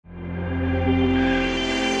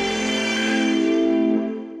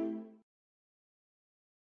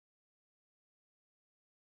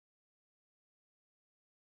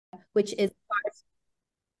which is part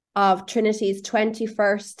of Trinity's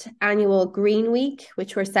 21st annual Green Week,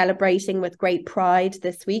 which we're celebrating with great pride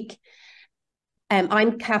this week.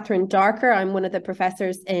 I'm Catherine Darker. I'm one of the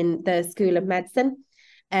professors in the School of Medicine,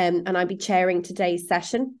 and I'll be chairing today's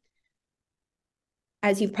session.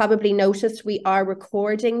 As you've probably noticed, we are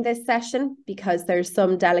recording this session because there's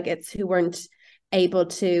some delegates who weren't able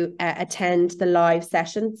to attend the live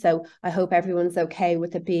session. So I hope everyone's okay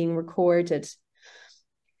with it being recorded.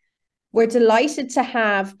 We're delighted to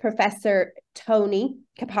have Professor Tony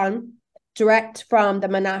Capon, direct from the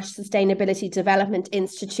Monash Sustainable Development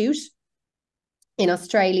Institute in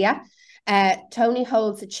Australia. Tony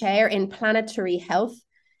holds a chair in Planetary Health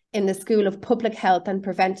in the School of Public Health and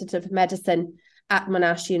Preventive Medicine at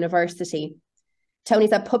Monash University.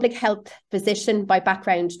 Tony's a public health physician by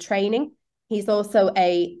background training. He's also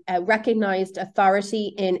a recognised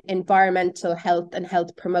authority in environmental health and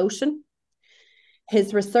health promotion.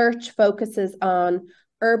 His research focuses on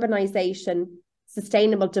urbanisation,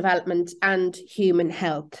 sustainable development, and human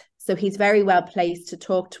health. So he's very well placed to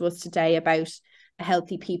talk to us today about a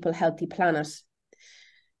healthy people, healthy planet.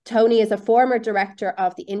 Tony is a former director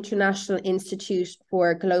of the International Institute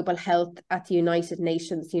for Global Health at the United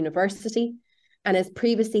Nations University and has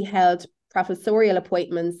previously held professorial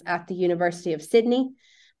appointments at the University of Sydney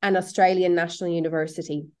and Australian National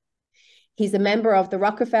University. He's a member of the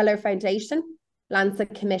Rockefeller Foundation,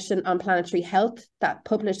 Lancet Commission on Planetary Health that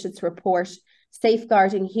published its report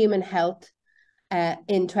Safeguarding Human Health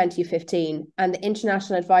in 2015, and the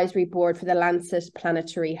International Advisory Board for the Lancet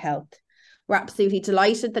Planetary Health. We're absolutely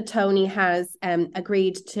delighted that Tony has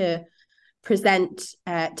agreed to present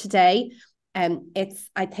today. It's,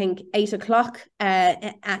 I think, 8 o'clock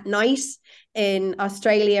at night in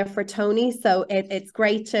Australia for Tony. So it's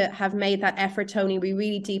great to have made that effort, Tony. We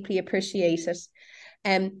really deeply appreciate it.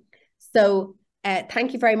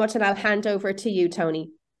 Thank you very much, and I'll hand over to you, Tony.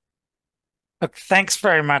 Look, thanks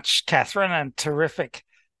very much, Catherine, and terrific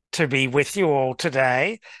to be with you all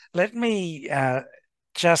today. Let me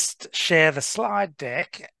just share the slide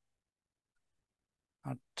deck.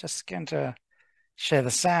 I'm just going to share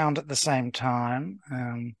the sound at the same time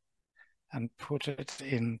and put it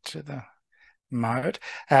into the mode.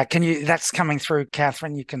 That's coming through,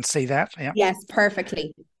 Catherine, you can see that? Yeah. Yes,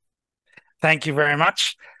 perfectly. Thank you very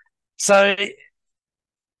much. So,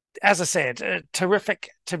 as I said, terrific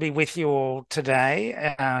to be with you all today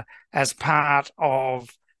as part of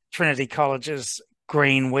Trinity College's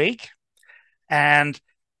Green Week. And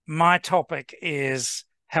my topic is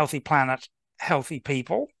healthy planet, healthy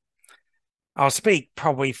people. I'll speak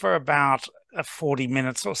probably for about 40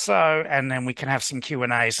 minutes or so, and then we can have some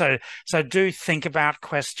Q&A. So do think about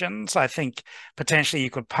questions. I think potentially you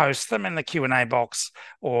could post them in the Q&A box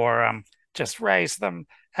or just raise them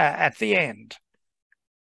at the end.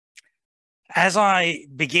 As I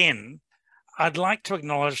begin, I'd like to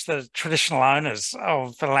acknowledge the traditional owners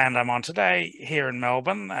of the land I'm on today here in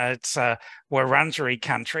Melbourne. It's Wurundjeri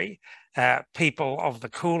country, people of the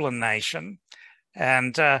Kulin Nation.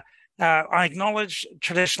 And I acknowledge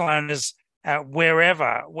traditional owners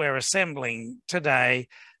wherever we're assembling today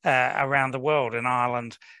around the world, in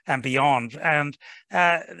Ireland and beyond. And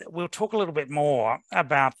we'll talk a little bit more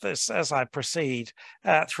about this as I proceed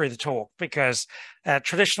through the talk, because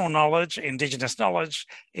traditional knowledge, Indigenous knowledge,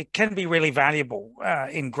 it can be really valuable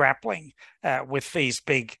in grappling with these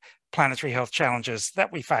big planetary health challenges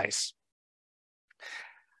that we face.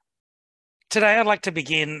 Today, I'd like to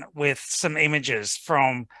begin with some images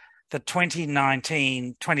from the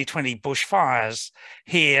 2019-2020 bushfires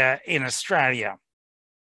here in Australia.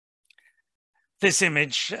 This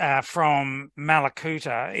image from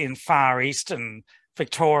Malakuta in far eastern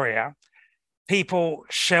Victoria, people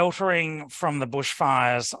sheltering from the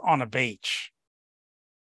bushfires on a beach.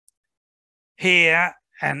 Here,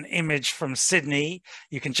 an image from Sydney.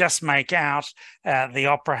 You can just make out the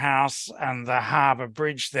Opera House and the Harbour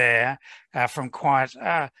Bridge there from quite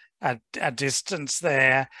a distance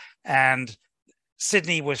there. And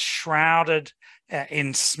Sydney was shrouded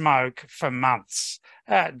in smoke for months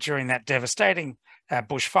during that devastating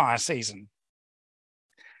bushfire season.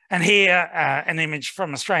 And here, an image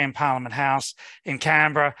from Australian Parliament House in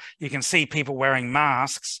Canberra. You can see people wearing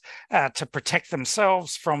masks to protect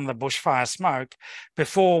themselves from the bushfire smoke.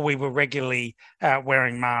 Before, we were regularly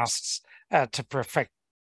wearing masks to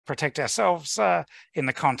protect ourselves in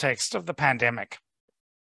the context of the pandemic.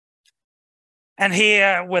 And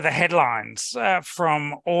here were the headlines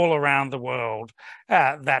from all around the world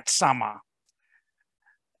that summer.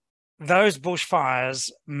 Those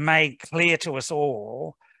bushfires made clear to us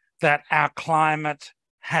all that our climate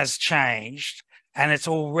has changed and it's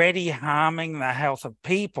already harming the health of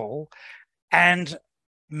people and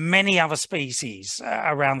many other species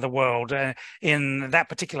around the world. In that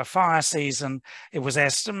particular fire season, it was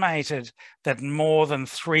estimated that more than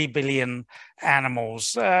 3 billion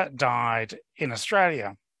animals died in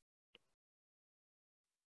Australia.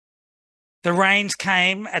 The rains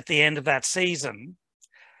came at the end of that season,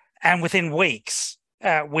 and within weeks,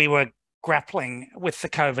 we were grappling with the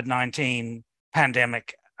COVID-19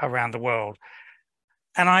 pandemic around the world.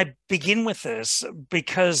 And I begin with this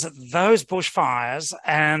because those bushfires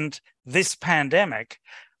and this pandemic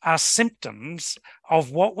are symptoms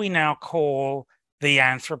of what we now call the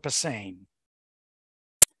Anthropocene.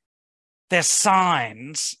 They're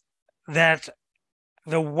signs that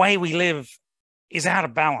the way we live is out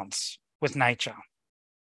of balance with nature.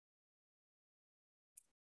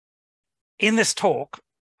 In this talk,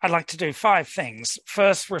 I'd like to do 5 things.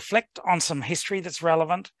 First, reflect on some history that's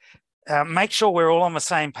relevant. Make sure we're all on the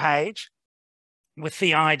same page with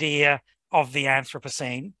the idea of the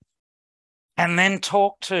Anthropocene, and then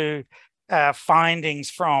talk to findings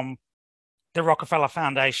from the Rockefeller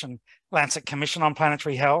Foundation Lancet Commission on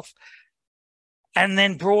Planetary Health, and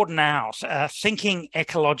then broaden out, thinking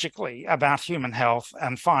ecologically about human health,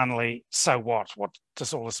 and finally, so what? What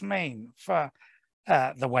does all this mean for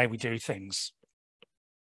the way we do things?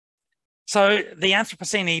 So the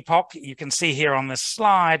Anthropocene epoch, you can see here on this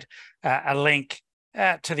slide, a link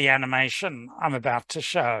to the animation I'm about to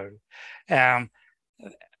show. Our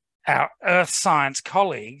earth science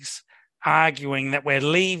colleagues arguing that we're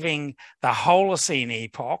leaving the Holocene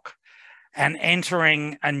epoch and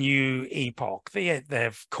entering a new epoch.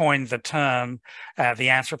 They've coined the term the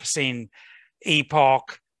Anthropocene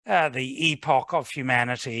epoch, the epoch of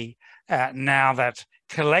humanity, now that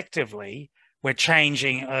collectively we're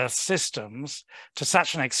changing Earth systems to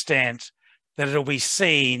such an extent that it'll be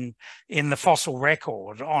seen in the fossil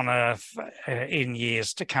record on Earth in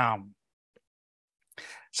years to come.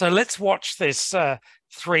 So let's watch this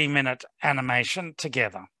 3-minute animation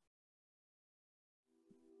together.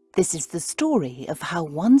 This is the story of how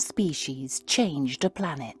one species changed a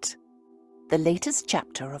planet. The latest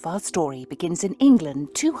chapter of our story begins in England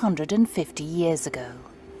 250 years ago.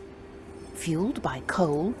 Fueled by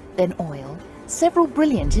coal, then oil, several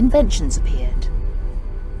brilliant inventions appeared.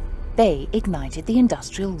 They ignited the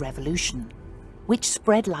Industrial Revolution, which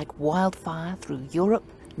spread like wildfire through Europe,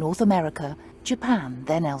 North America, Japan,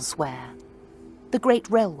 then elsewhere. The great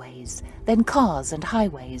railways, then cars and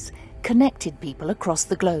highways, connected people across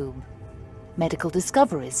the globe. Medical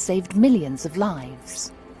discoveries saved millions of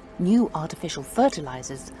lives. New artificial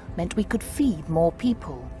fertilizers meant we could feed more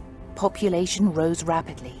people. Population rose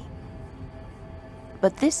rapidly.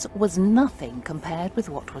 But this was nothing compared with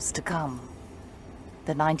what was to come.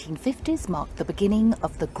 The 1950s marked the beginning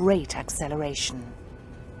of the Great Acceleration.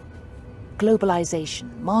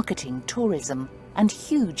 Globalization, marketing, tourism, and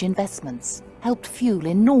huge investments helped fuel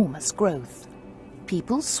enormous growth.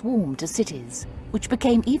 People swarmed to cities, which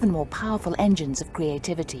became even more powerful engines of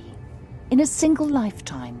creativity. In a single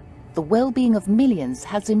lifetime, the well-being of millions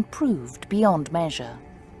has improved beyond measure.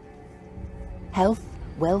 Health,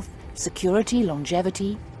 wealth, security,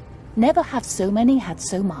 longevity. Never have so many had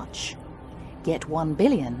so much. Yet 1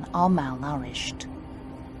 billion are malnourished.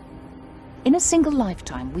 In a single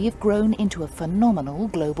lifetime, we have grown into a phenomenal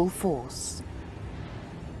global force.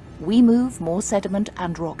 We move more sediment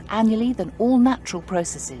and rock annually than all natural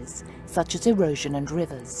processes, such as erosion and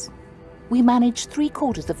rivers. We manage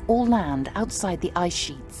 3/4 of all land outside the ice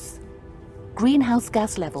sheets. Greenhouse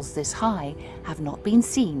gas levels this high have not been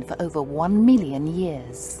seen for over 1 million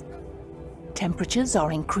years. Temperatures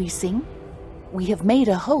are increasing. We have made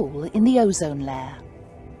a hole in the ozone layer.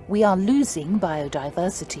 We are losing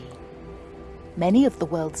biodiversity. Many of the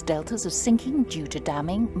world's deltas are sinking due to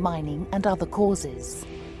damming, mining, and other causes.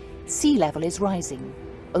 Sea level is rising.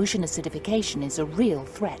 Ocean acidification is a real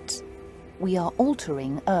threat. We are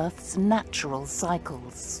altering Earth's natural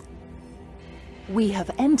cycles. We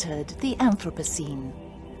have entered the Anthropocene,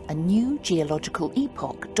 a new geological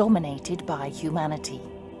epoch dominated by humanity.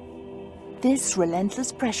 This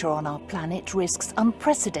relentless pressure on our planet risks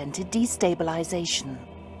unprecedented destabilization.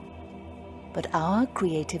 But our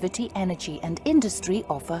creativity, energy, and industry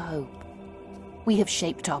offer hope. We have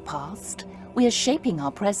shaped our past. We are shaping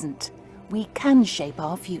our present. We can shape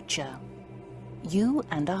our future. You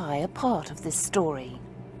and I are part of this story.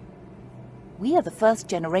 We are the first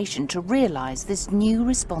generation to realize this new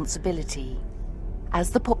responsibility. As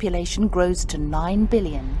the population grows to 9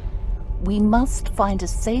 billion, we must find a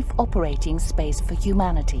safe operating space for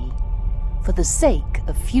humanity, for the sake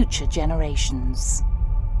of future generations.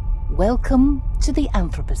 Welcome to the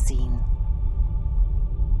Anthropocene.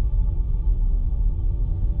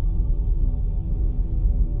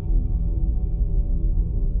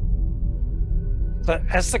 So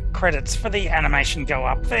as the credits for the animation go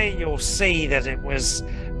up there, you'll see that it was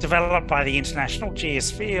developed by the International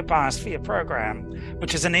Geosphere Biosphere Program,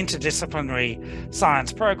 which is an interdisciplinary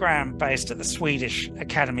science program based at the Swedish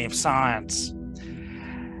Academy of Science.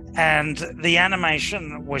 And the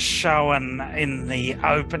animation was shown in the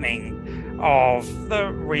opening of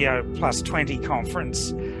the Rio +20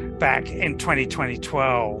 conference back in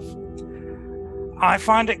 2012. I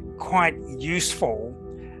find it quite useful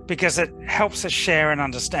because it helps us share an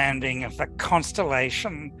understanding of the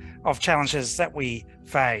constellation of challenges that we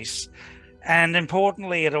face. And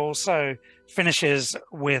importantly, it also finishes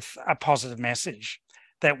with a positive message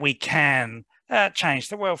that we can change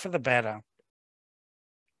the world for the better.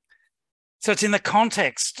 So it's in the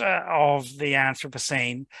context of the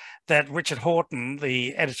Anthropocene that Richard Horton,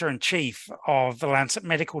 the editor-in-chief of the Lancet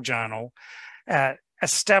Medical Journal,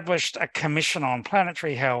 established a commission on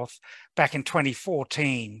planetary health back in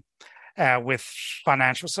 2014 with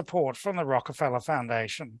financial support from the Rockefeller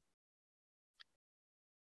Foundation.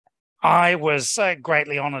 I was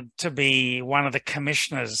greatly honoured to be one of the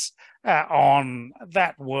commissioners on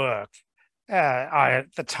that work.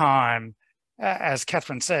 At the time, as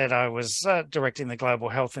Catherine said, I was directing the Global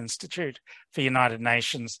Health Institute for United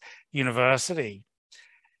Nations University.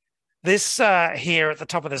 This here at the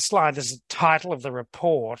top of the slide, this is the title of the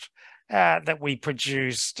report that we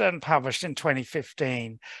produced and published in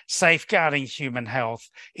 2015, Safeguarding Human Health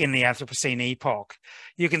in the Anthropocene Epoch.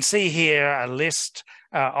 You can see here a list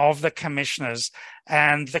of the commissioners,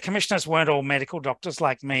 and the commissioners weren't all medical doctors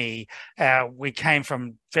like me. We came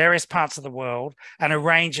from various parts of the world and a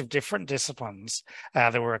range of different disciplines.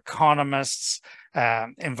 There were economists,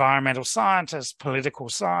 environmental scientists, political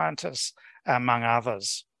scientists, among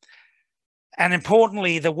others. And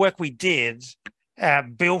importantly, the work we did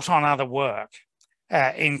built on other work,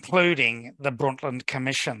 including the Brundtland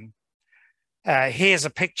Commission. Here's a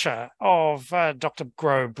picture of Dr.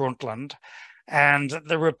 Gro Brundtland and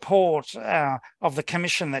the report of the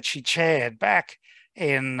commission that she chaired back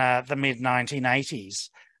in the mid-1980s.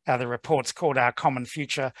 The report's called Our Common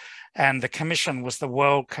Future, and the commission was the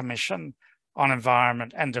World Commission on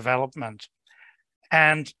Environment and Development.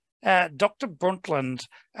 And Dr. Brundtland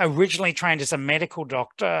originally trained as a medical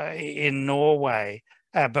doctor in Norway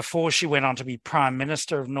before she went on to be Prime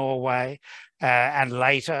Minister of Norway and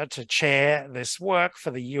later to chair this work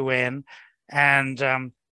for the UN.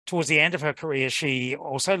 And towards the end of her career, she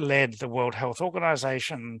also led the World Health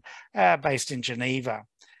Organization based in Geneva.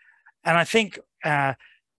 And I think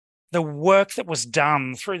the work that was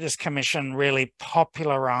done through this commission really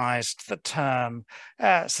popularized the term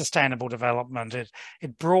sustainable development.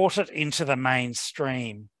 It brought it into the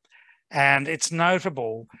mainstream. And it's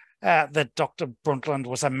notable that Dr. Brundtland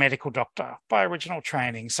was a medical doctor by original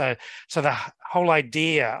training. So the whole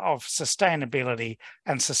idea of sustainability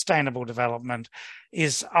and sustainable development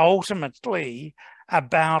is ultimately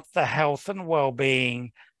about the health and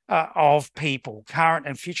well-being of people, current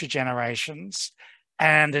and future generations,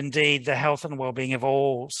 and indeed the health and well-being of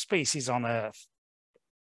all species on Earth.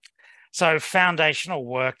 So foundational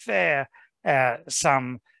work there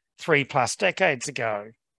some 3+ decades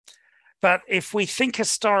ago. But if we think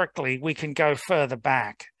historically, we can go further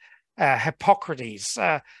back. Hippocrates,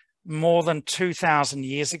 more than 2,000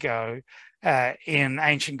 years ago in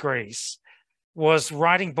ancient Greece, was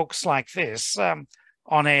writing books like this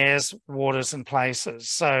on airs, waters, and places.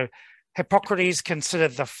 So Hippocrates,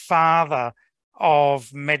 considered the father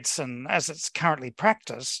of medicine as it's currently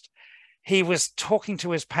practiced, he was talking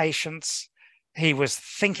to his patients. He was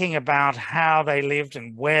thinking about how they lived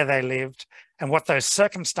and where they lived and what those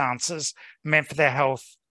circumstances meant for their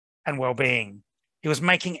health and well-being. He was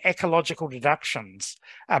making ecological deductions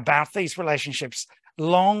about these relationships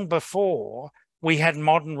long before we had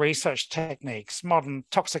modern research techniques, modern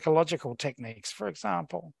toxicological techniques, for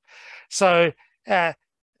example. So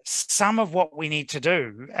some of what we need to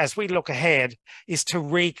do as we look ahead is to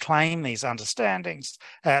reclaim these understandings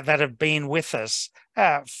that have been with us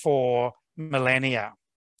for millennia.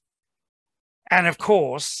 And of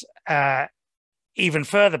course, even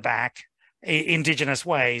further back, Indigenous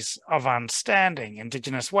ways of understanding,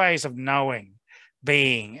 Indigenous ways of knowing,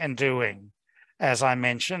 being and doing, as I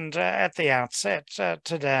mentioned at the outset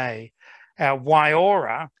today.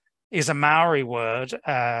 Waiora is a Maori word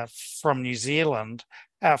from New Zealand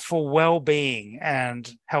for well-being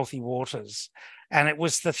and healthy waters. And it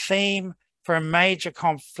was the theme for a major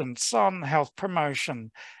conference on health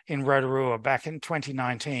promotion in Rotorua back in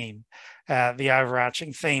 2019, the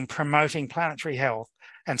overarching theme, promoting planetary health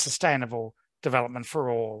and sustainable development for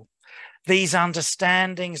all. These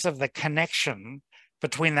understandings of the connection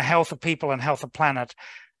between the health of people and health of planet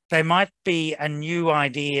They might be a new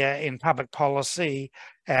idea in public policy,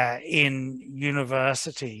 in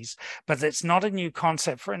universities, but it's not a new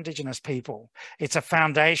concept for Indigenous people. It's a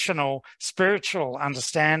foundational spiritual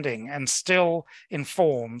understanding and still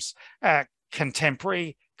informs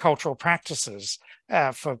contemporary cultural practices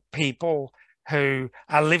for people who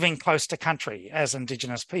are living close to country, as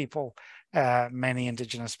Indigenous people, many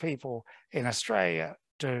Indigenous people in Australia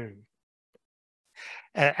do.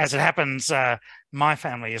 As it happens, my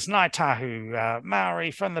family is Ngāi Tahu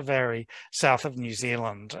Maori from the very south of New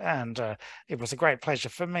Zealand, and it was a great pleasure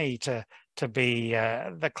for me to be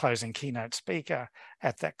the closing keynote speaker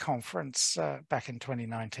at that conference back in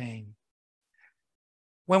 2019.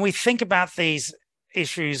 When we think about these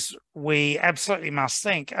issues, we absolutely must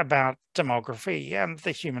think about demography and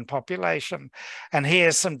the human population. And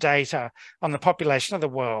here's some data on the population of the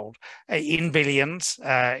world in billions,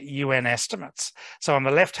 UN estimates. So on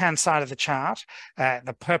the left-hand side of the chart,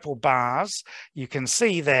 the purple bars, you can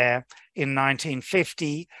see there in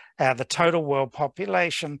 1950, the total world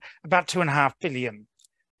population, about 2.5 billion.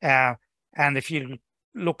 And if you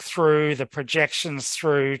look through the projections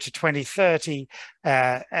through to 2030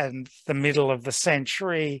 and the middle of the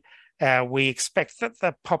century, we expect that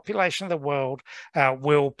the population of the world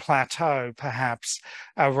will plateau perhaps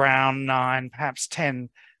around 9, perhaps 10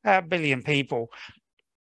 billion people.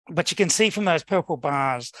 But you can see from those purple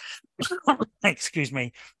bars, excuse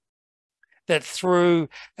me, that through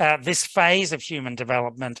this phase of human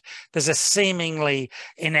development, there's a seemingly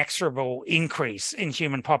inexorable increase in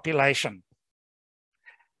human population.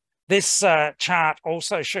 This chart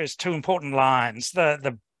also shows two important lines.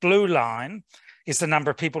 The blue line is the number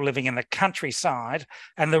of people living in the countryside,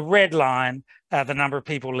 and the red line, the number of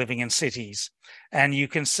people living in cities. And you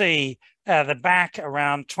can see the back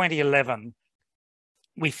around 2011,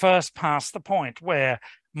 we first passed the point where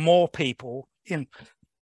more people in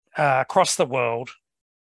across the world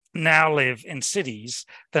now live in cities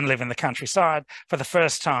than live in the countryside for the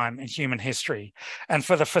first time in human history. And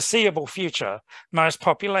for the foreseeable future, most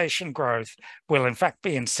population growth will in fact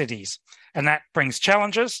be in cities. And that brings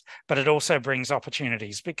challenges, but it also brings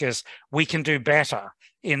opportunities because we can do better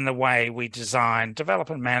in the way we design, develop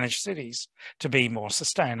and manage cities to be more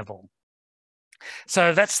sustainable.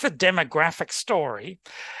 So that's the demographic story.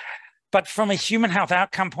 But from a human health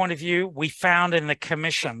outcome point of view, we found in the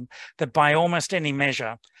commission that by almost any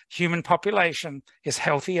measure, human population is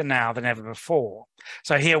healthier now than ever before.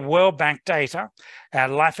 So here, World Bank data,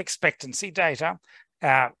 life expectancy data,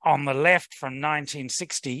 on the left from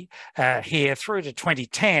 1960 here through to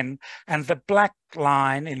 2010, and the black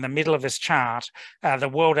line in the middle of this chart, the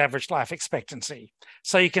world average life expectancy.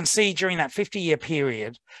 So you can see during that 50-year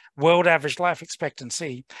period, world average life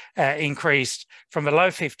expectancy increased from the low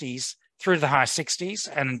 50s through the high 60s,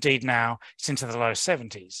 and indeed now it's into the low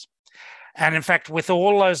 70s. And in fact, with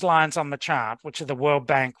all those lines on the chart, which are the World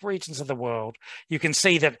Bank regions of the world, you can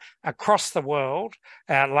see that across the world,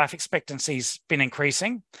 life expectancy's been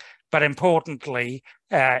increasing, but importantly,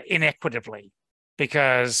 inequitably,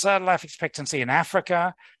 because life expectancy in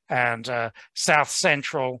Africa and South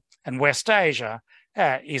Central and West Asia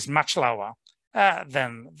is much lower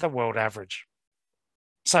than the world average.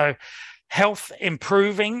 So health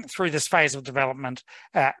improving through this phase of development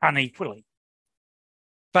unequally.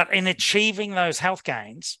 But in achieving those health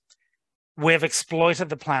gains, we've exploited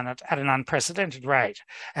the planet at an unprecedented rate.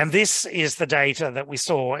 And this is the data that we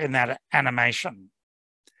saw in that animation.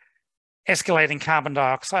 Escalating carbon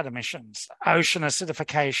dioxide emissions, ocean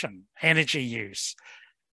acidification, energy use,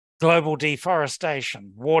 global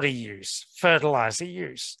deforestation, water use, fertilizer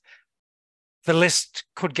use. The list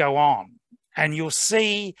could go on. And you'll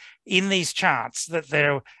see in these charts that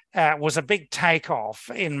there was a big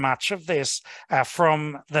takeoff in much of this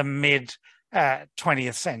from the mid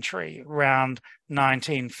 20th century, around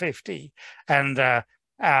 1950. And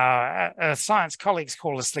our science colleagues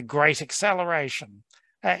call this the Great Acceleration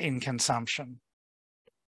in consumption.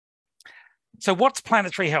 So what's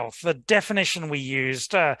planetary health? The definition we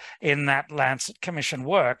used in that Lancet Commission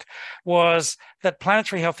work was that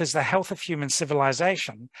planetary health is the health of human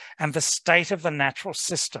civilization and the state of the natural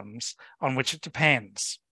systems on which it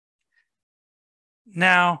depends.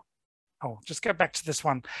 Now, just go back to this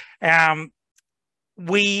one.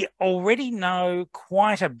 We already know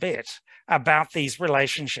quite a bit about these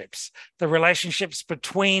relationships, the relationships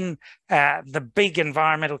between the big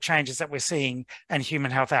environmental changes that we're seeing and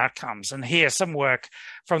human health outcomes. And here's some work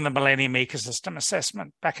from the Millennium Ecosystem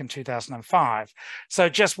Assessment back in 2005. So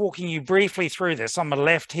just walking you briefly through this, on the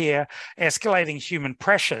left here, escalating human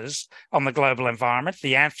pressures on the global environment,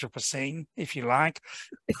 the Anthropocene, if you like,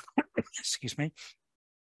 excuse me.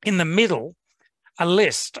 In the middle, a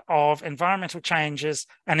list of environmental changes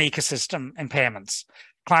and ecosystem impairments: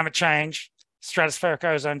 climate change, stratospheric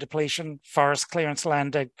ozone depletion, forest clearance,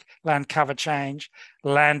 land cover change,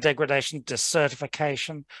 land degradation,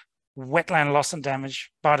 desertification, wetland loss and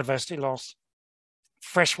damage, biodiversity loss,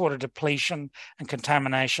 freshwater depletion and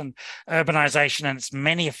contamination, urbanization and its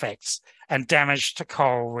many effects, and damage to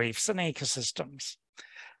coral reefs and ecosystems.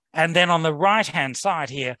 And then on the right-hand side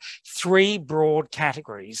here, 3 broad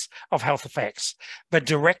categories of health effects: the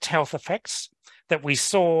direct health effects that we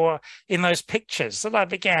saw in those pictures that I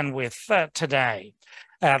began with today,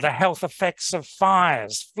 the health effects of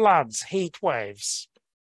fires, floods, heat waves.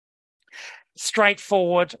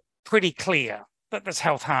 Straightforward, pretty clear that there's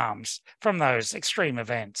health harms from those extreme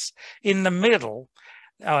events. In the middle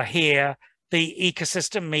here, the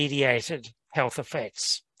ecosystem-mediated health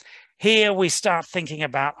effects. Here we start thinking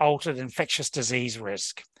about altered infectious disease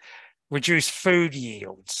risk, reduced food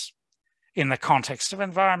yields in the context of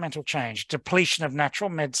environmental change, depletion of natural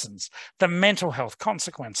medicines, the mental health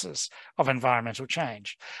consequences of environmental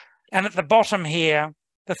change. And at the bottom here,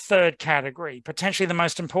 the third category, potentially the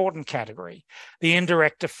most important category, the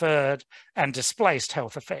indirect, deferred, and displaced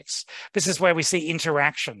health effects. This is where we see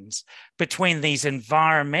interactions between these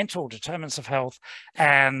environmental determinants of health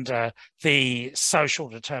and the social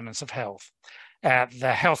determinants of health.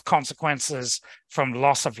 The health consequences from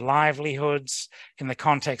loss of livelihoods in the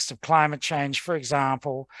context of climate change, for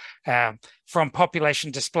example, from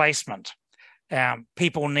population displacement,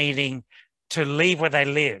 people needing to leave where they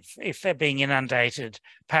live if they're being inundated,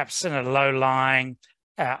 perhaps in a low-lying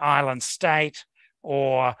island state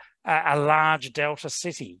or a large delta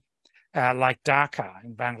city like Dhaka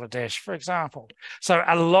in Bangladesh, for example. So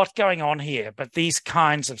a lot going on here, but these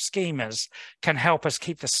kinds of schemas can help us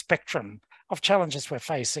keep the spectrum of challenges we're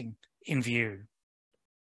facing in view.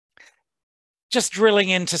 Just drilling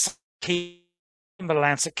into some key in the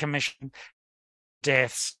Lancet Commission,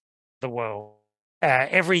 deaths in the world.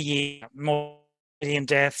 Every year, more million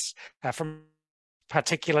deaths from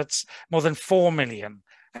particulates, more than 4 million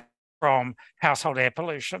from household air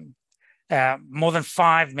pollution, more than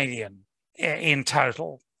 5 million in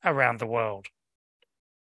total around the world.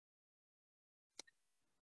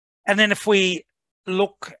 And then if we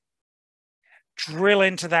drill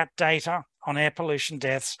into that data on air pollution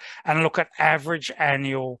deaths and look at average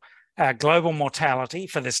annual global mortality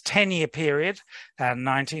for this 10-year period,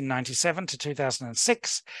 1997 to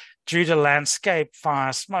 2006, due to landscape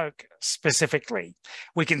fire smoke specifically.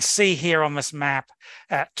 We can see here on this map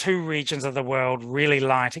 2 regions of the world really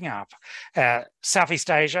lighting up, Southeast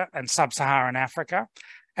Asia and Sub-Saharan Africa.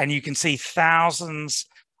 And you can see thousands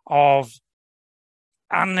of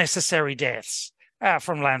unnecessary deaths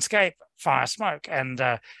from landscape fire smoke. And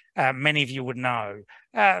many of you would know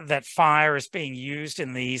that fire is being used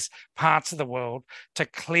in these parts of the world to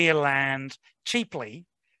clear land cheaply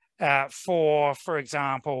for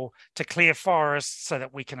example, to clear forests so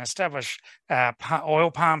that we can establish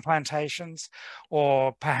oil palm plantations,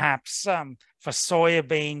 or perhaps for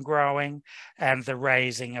soybean growing and the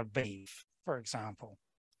raising of beef, for example.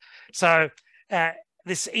 So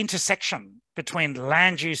this intersection between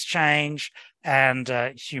land use change and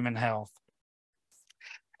human health.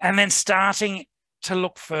 And then starting to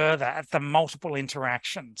look further at the multiple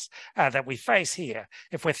interactions that we face here,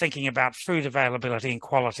 if we're thinking about food availability and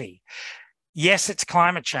quality. Yes, it's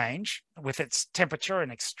climate change with its temperature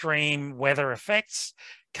and extreme weather effects,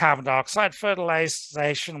 carbon dioxide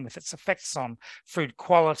fertilization with its effects on food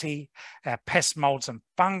quality, pest, molds, and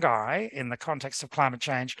fungi in the context of climate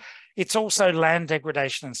change. It's also land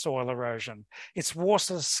degradation and soil erosion. It's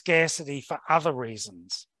water scarcity for other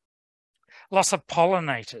reasons. Loss of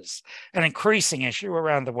pollinators, an increasing issue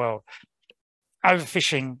around the world,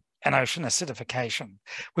 overfishing and ocean acidification.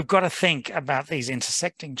 We've got to think about these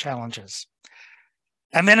intersecting challenges.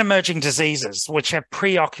 And then emerging diseases, which have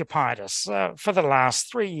preoccupied us for the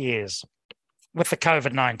last 3 years with the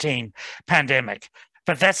COVID-19 pandemic.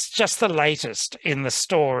 But that's just the latest in the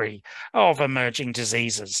story of emerging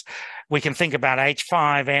diseases. We can think about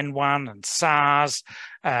H5N1 and SARS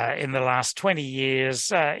in the last 20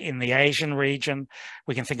 years in the Asian region.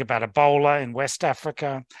 We can think about Ebola in West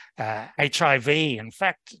Africa, HIV, in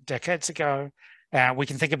fact, decades ago. We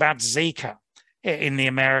can think about Zika in the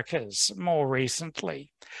Americas more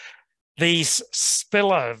recently. These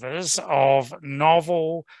spillovers of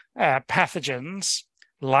novel pathogens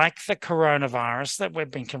like the coronavirus that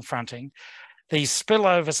we've been confronting, these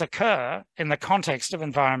spillovers occur in the context of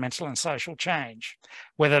environmental and social change,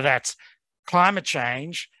 whether that's climate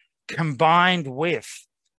change combined with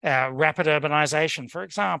rapid urbanization, for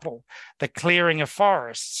example, the clearing of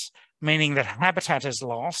forests, meaning that habitat is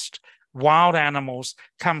lost wild animals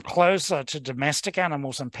come closer to domestic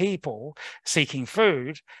animals and people seeking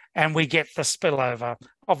food, and we get the spillover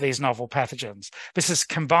of these novel pathogens. This is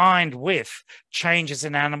combined with changes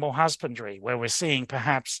in animal husbandry, where we're seeing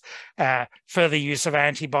perhaps further use of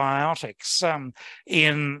antibiotics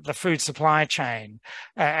in the food supply chain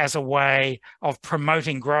as a way of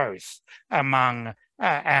promoting growth among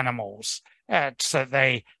animals so that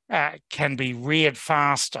they can be reared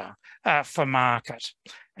faster for market.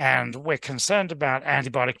 And we're concerned about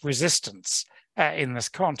antibiotic resistance in this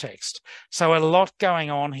context. So a lot going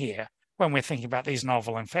on here when we're thinking about these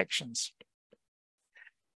novel infections.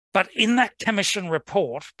 But in that Commission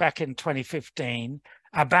report back in 2015,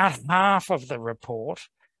 about half of the report,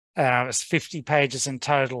 it's 50 pages in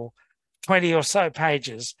total, 20 or so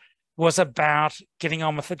pages, was about getting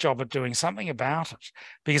on with the job of doing something about it,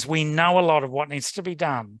 because we know a lot of what needs to be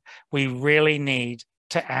done. We really need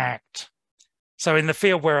to act. So in the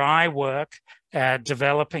field where I work,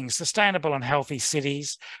 developing sustainable and healthy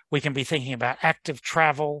cities, we can be thinking about active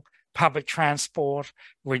travel, public transport,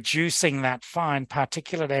 reducing that fine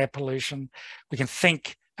particulate air pollution. We can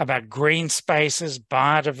think about green spaces,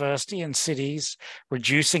 biodiversity in cities,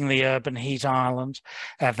 reducing the urban heat island,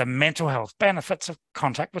 the mental health benefits of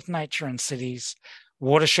contact with nature in cities,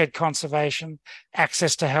 watershed conservation,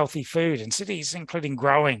 access to healthy food in cities, including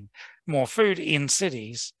growing more food in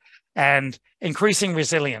cities, and increasing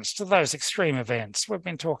resilience to those extreme events we've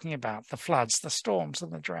been talking about, the floods, the storms,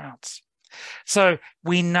 and the droughts. So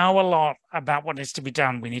we know a lot about what needs to be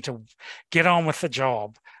done. We need to get on with the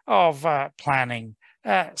job of planning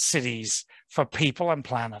cities for people and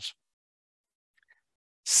planet.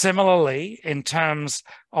 Similarly, in terms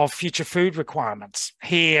of future food requirements,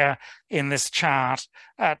 here in this chart,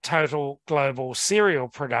 total global cereal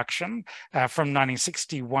production from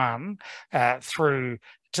 1961 through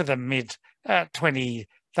to the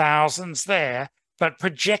mid-20,000s there, but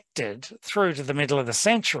projected through to the middle of the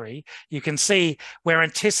century, you can see we're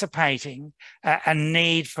anticipating a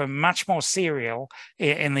need for much more cereal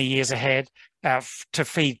in the years ahead to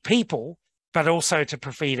feed people, but also to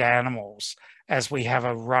feed animals, as we have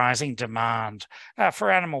a rising demand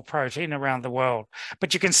for animal protein around the world.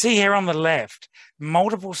 But you can see here on the left,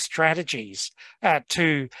 multiple strategies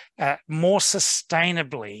to more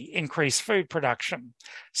sustainably increase food production,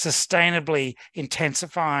 sustainably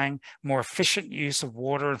intensifying more efficient use of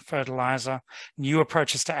water and fertilizer, new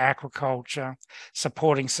approaches to aquaculture,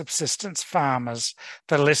 supporting subsistence farmers.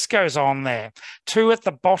 The list goes on there. Two at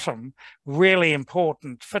the bottom, really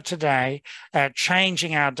important for today,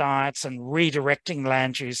 changing our diets and redirecting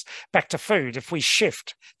land use back to food if we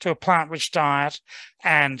shift to a plant-rich diet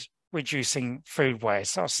and reducing food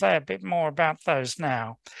waste. I'll say a bit more about those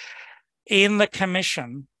now. In the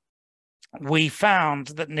Commission, we found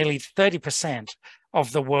that nearly 30%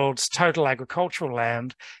 of the world's total agricultural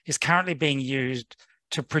land is currently being used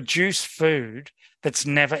to produce food that's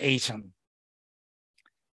never eaten.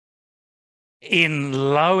 In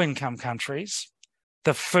low-income countries,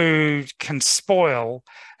 the food can spoil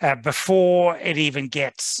before it even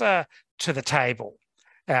gets to the table,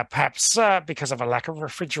 perhaps because of a lack of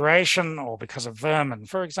refrigeration or because of vermin,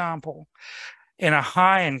 for example. In a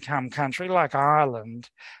high-income country like Ireland,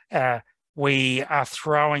 we are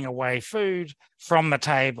throwing away food from the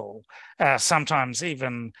table, sometimes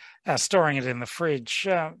even storing it in the fridge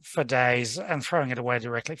for days and throwing it away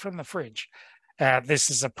directly from the fridge. This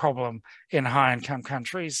is a problem in high-income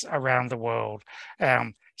countries around the world.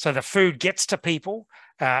 So the food gets to people,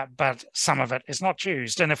 but some of it is not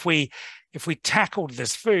used. And if we tackled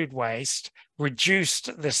this food waste, reduced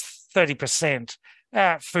this 30%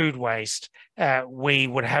 food waste, we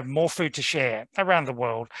would have more food to share around the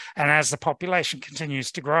world. And as the population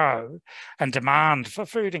continues to grow and demand for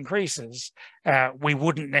food increases, we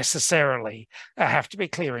wouldn't necessarily have to be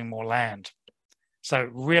clearing more land. So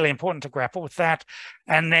really important to grapple with that.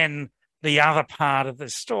 And then the other part of the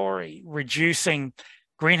story, reducing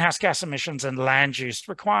greenhouse gas emissions and land use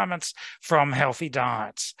requirements from healthy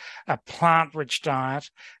diets. A plant-rich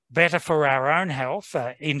diet, better for our own health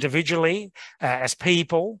individually as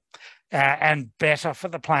people, and better for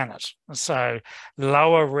the planet. So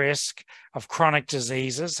lower risk of chronic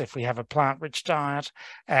diseases if we have a plant-rich diet,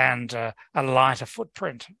 and a lighter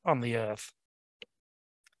footprint on the earth.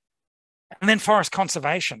 And then forest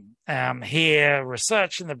conservation. Here,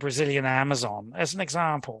 research in the Brazilian Amazon as an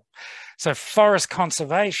example. So forest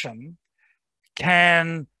conservation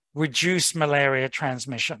can reduce malaria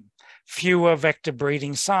transmission. Fewer vector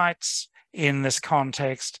breeding sites in this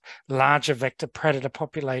context, larger vector predator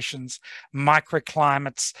populations,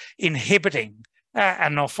 microclimates inhibiting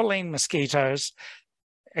anopheline mosquitoes,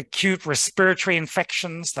 acute respiratory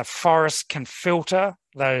infections. The forest can filter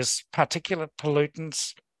those particulate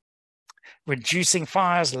pollutants, reducing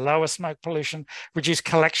fires, lower smoke pollution, reduce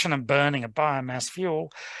collection and burning of biomass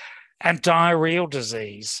fuel, and diarrheal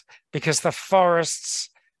disease, because the forests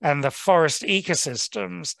and the forest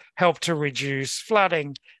ecosystems help to reduce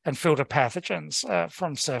flooding and filter pathogens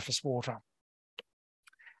from surface water.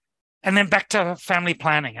 And then back to family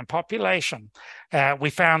planning and population. We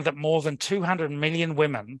found that more than 200 million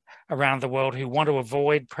women around the world who want to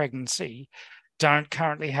avoid pregnancy don't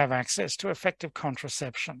currently have access to effective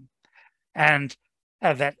contraception. And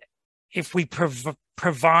that if we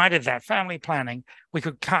provided that family planning, we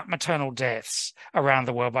could cut maternal deaths around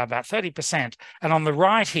the world by about 30%. And on the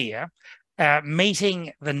right here,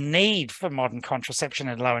 meeting the need for modern contraception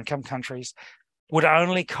in low-income countries would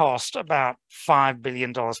only cost about $5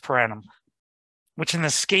 billion per annum, which in the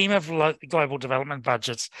scheme of global development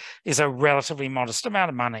budgets is a relatively modest amount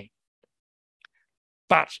of money.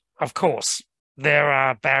 But, of course, there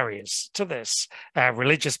are barriers to this,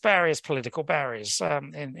 religious barriers, political barriers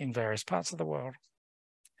in various parts of the world.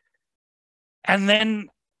 And then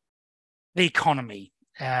the economy.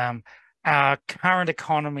 Our current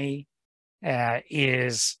economy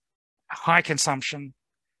is high consumption,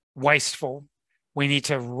 wasteful. We need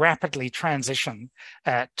to rapidly transition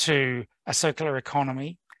to a circular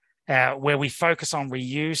economy where we focus on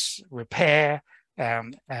reuse, repair,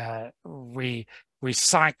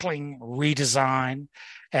 recycling, redesign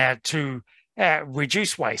to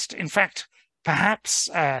reduce waste. In fact, perhaps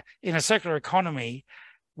in a circular economy,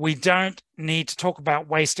 we don't need to talk about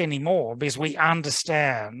waste anymore because we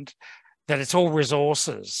understand that it's all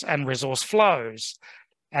resources and resource flows,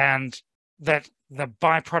 and that the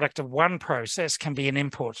byproduct of one process can be an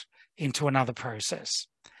input into another process.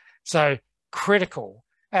 So critical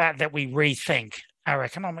that we rethink our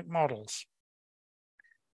economic models.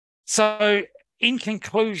 So in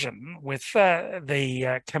conclusion, with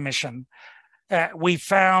the Commission, we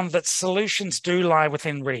found that solutions do lie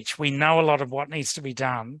within reach. We know a lot of what needs to be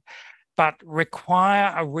done, but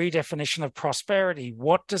require a redefinition of prosperity.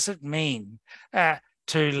 What does it mean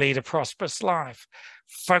to lead a prosperous life?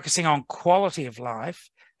 Focusing on quality of life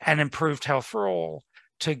and improved health for all,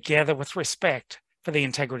 together with respect for the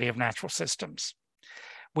integrity of natural systems.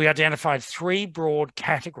 We identified 3 broad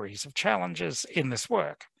categories of challenges in this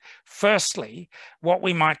work. Firstly, what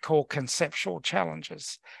we might call conceptual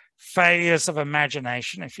challenges, failures of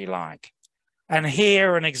imagination, if you like. And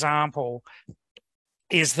here an example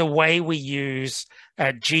is the way we use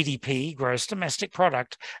GDP, gross domestic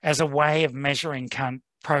product, as a way of measuring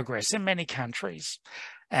progress in many countries.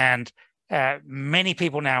 And many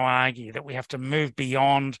people now argue that we have to move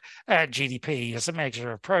beyond GDP as a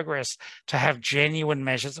measure of progress to have genuine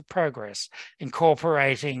measures of progress,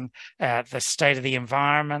 incorporating the state of the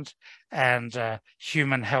environment and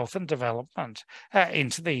human health and development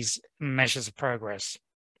into these measures of progress.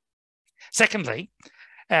 Secondly,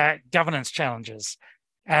 governance challenges.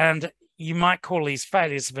 And you might call these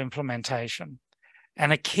failures of implementation.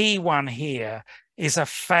 And a key one here is a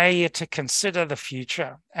failure to consider the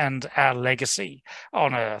future and our legacy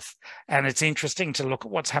on Earth. And it's interesting to look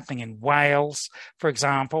at what's happening in Wales, for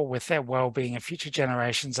example, with their Wellbeing and Future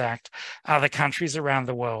Generations Act, other countries around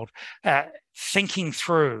the world, thinking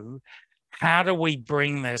through how do we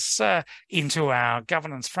bring this into our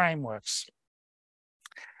governance frameworks.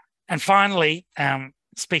 And finally,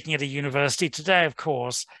 speaking at a university today, of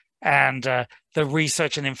course, and the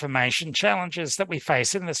research and information challenges that we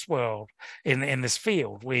face in this world, in this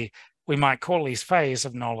field. We might call these failures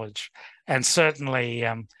of knowledge. And certainly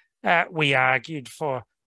we argued for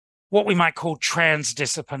what we might call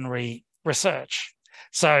transdisciplinary research.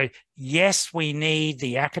 So yes, we need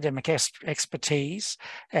the academic expertise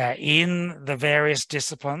in the various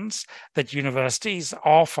disciplines that universities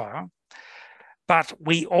offer, but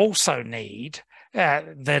we also need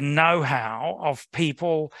the know-how of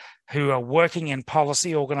people who are working in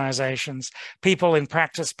policy organizations, people in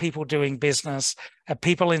practice, people doing business,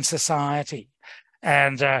 people in society.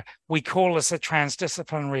 And we call this a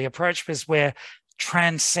transdisciplinary approach because we're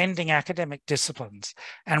transcending academic disciplines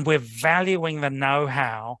and we're valuing the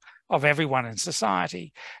know-how of everyone in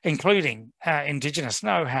society, including Indigenous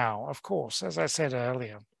know-how, of course, as I said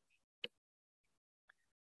earlier.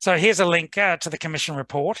 So here's a link to the Commission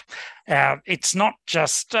report. It's not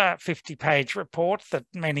just a 50-page report that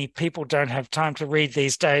many people don't have time to read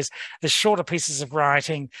these days. There's shorter pieces of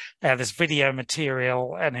writing, there's video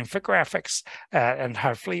material and infographics, and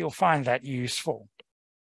hopefully you'll find that useful.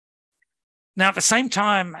 Now, at the same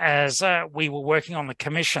time as we were working on the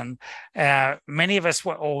commission, many of us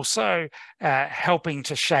were also helping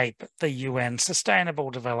to shape the UN Sustainable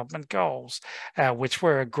Development Goals, which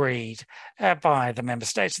were agreed by the member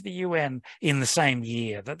states of the UN in the same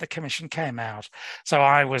year that the commission came out. So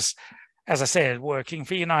I was, as I said, working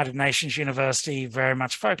for United Nations University, very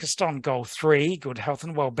much focused on Goal 3, good health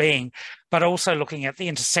and well-being, but also looking at the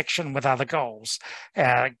intersection with other goals.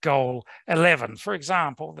 Goal 11, for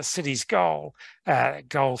example, the city's goal,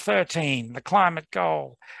 Goal 13, the climate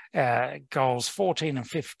goal, Goals 14 and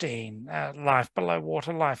 15, life below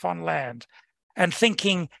water, life on land, and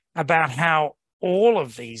thinking about how all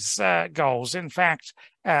of these goals, in fact,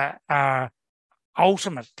 are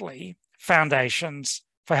ultimately foundations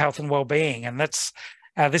for health and well-being. And that's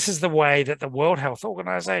this is the way that the World Health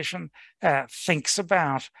Organization thinks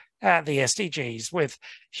about the SDGs, with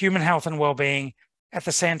human health and well-being at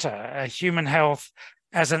the center, human health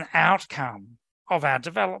as an outcome of our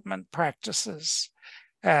development practices,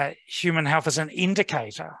 human health as an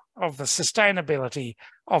indicator of the sustainability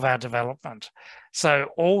of our development. So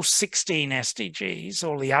all 16 SDGs,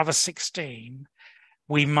 or the other 16,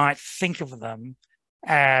 we might think of them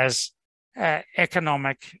as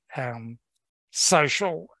economic,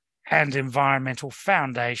 social, and environmental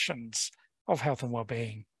foundations of health and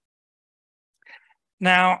well-being.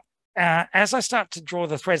 Now, as I start to draw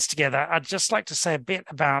the threads together, I'd just like to say a bit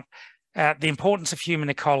about the importance of human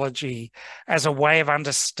ecology as a way of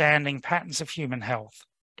understanding patterns of human health,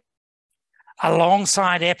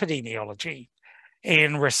 alongside epidemiology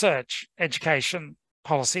in research, education,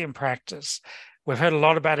 policy, and practice. We've heard a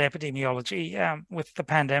lot about epidemiology with the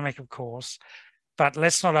pandemic, of course, but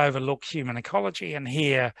let's not overlook human ecology. And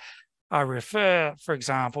here I refer, for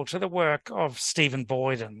example, to the work of Stephen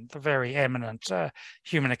Boyden, the very eminent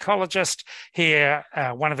human ecologist. Here,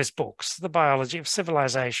 one of his books, The Biology of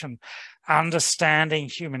Civilization, Understanding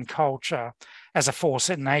Human Culture as a Force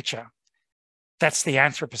in Nature. That's the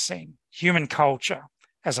Anthropocene, human culture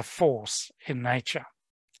as a force in nature.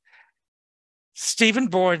 Stephen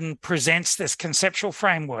Boyden presents this conceptual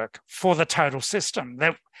framework for the total system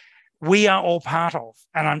that we are all part of.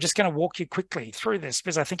 And I'm just going to walk you quickly through this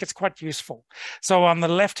because I think it's quite useful. So on the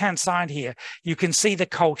left-hand side here, you can see the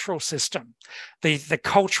cultural system, the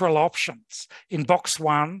cultural options. In box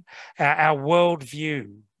 1, our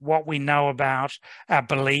worldview, what we know about, our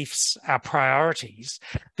beliefs, our priorities.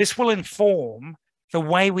 This will inform the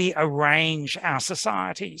way we arrange our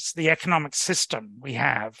societies, the economic system we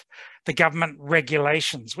have, the government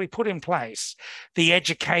regulations we put in place, the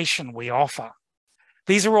education we offer.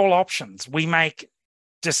 These are all options. We make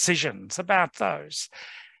decisions about those.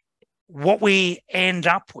 What we end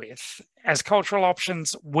up with as cultural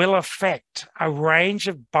options will affect a range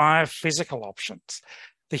of biophysical options.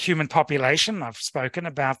 The human population, I've spoken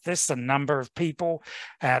about this, the number of people,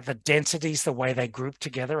 the densities, the way they group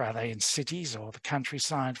together. Are they in cities or the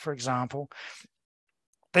countryside, for example?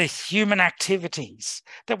 The human activities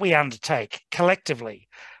that we undertake collectively.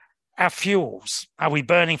 Our fuels, are we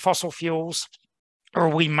burning fossil fuels? Or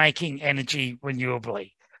are we making energy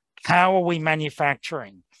renewably? How are we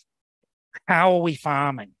manufacturing? How are we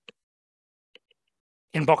farming?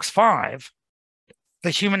 In box 5, the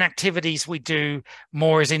human activities we do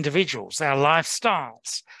more as individuals, our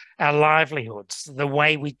lifestyles, our livelihoods, the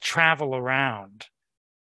way we travel around.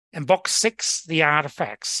 In box 6, the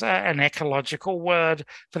artifacts, an ecological word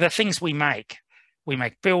for the things we make. We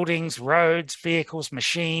make buildings, roads, vehicles,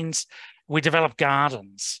 machines. We develop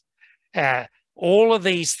gardens. All of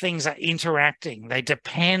these things are interacting. They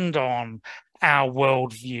depend on our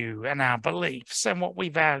worldview and our beliefs and what we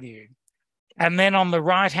value. And then on the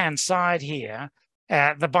right-hand side here,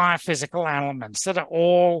 the biophysical elements that are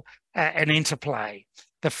all an interplay.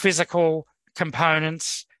 The physical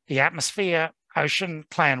components, the atmosphere, ocean,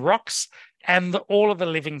 clay and rocks, and all of the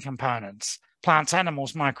living components, plants,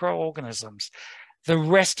 animals, microorganisms, the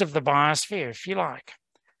rest of the biosphere, if you like.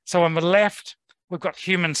 So on the left, we've got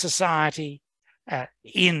human society,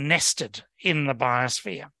 nested in the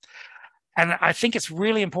biosphere. And I think it's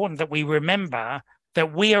really important that we remember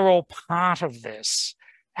that we are all part of this.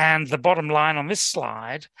 And the bottom line on this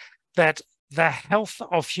slide, that the health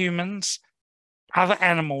of humans, other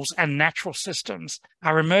animals, and natural systems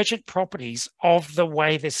are emergent properties of the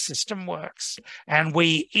way this system works. And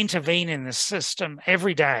we intervene in this system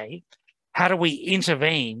every day. How do we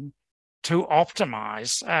intervene to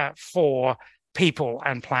optimize for people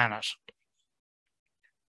and planet?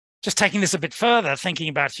 Just taking this a bit further, thinking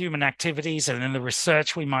about human activities and in the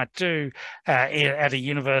research we might do at a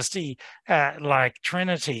university like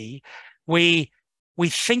Trinity, we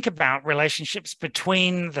think about relationships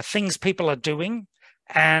between the things people are doing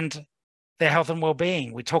and their health and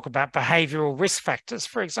well-being. We talk about behavioural risk factors,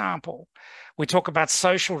 for example. We talk about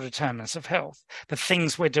social determinants of health, the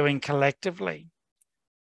things we're doing collectively.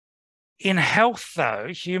 In health, though,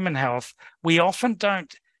 human health, we often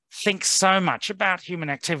don't think so much about human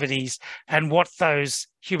activities and what those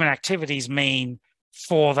human activities mean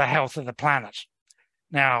for the health of the planet.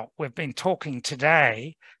 Now, we've been talking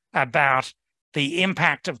today about the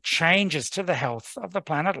impact of changes to the health of the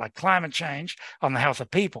planet, like climate change, on the health of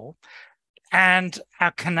people. And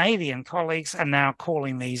our Canadian colleagues are now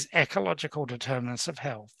calling these ecological determinants of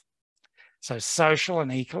health. So social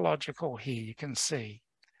and ecological here, you can see.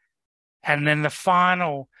 And then the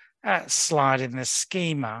final slide in this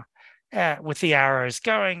schema with the arrows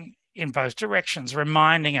going in both directions,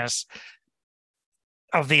 reminding us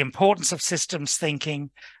of the importance of systems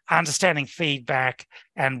thinking, understanding feedback,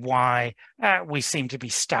 and why we seem to be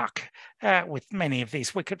stuck with many of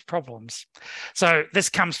these wicked problems. So this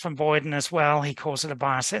comes from Boyden as well. He calls it a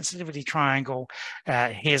biosensitivity triangle.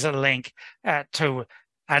 Here's a link to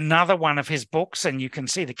another one of his books, and you can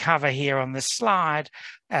see the cover here on this slide.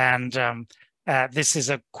 And this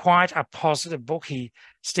is quite a positive book.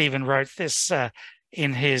 Stephen wrote this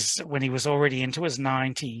when he was already into his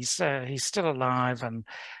 90s. He's still alive, and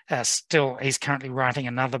he's currently writing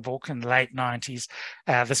another book in the late 90s.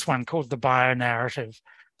 This one called The Bio-Narrative,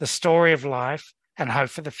 The Story of Life and Hope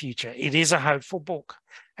for the Future. It is a hopeful book,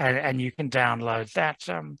 and you can download that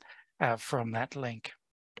from that link.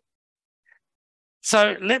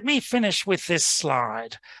 So let me finish with this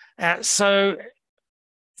slide. So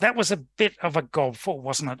that was a bit of a gobful,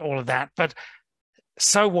 wasn't it, all of that? But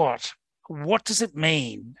so what? What does it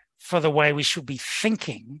mean for the way we should be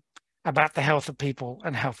thinking about the health of people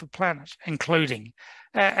and health of planet, including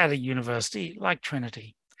at a university like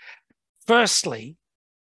Trinity? Firstly,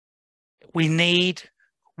 we need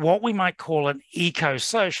what we might call an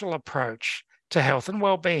eco-social approach to health and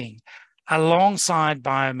well-being alongside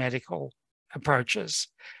biomedical approaches.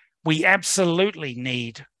 We absolutely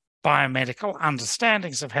need biomedical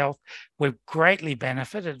understandings of health. We've greatly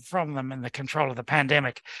benefited from them in the control of the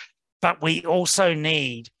pandemic, but we also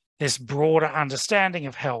need this broader understanding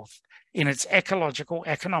of health in its ecological,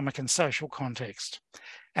 economic, and social context.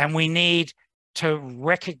 And we need to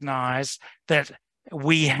recognize that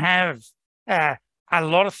we have a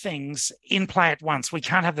lot of things in play at once. We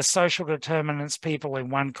can't have the social determinants people in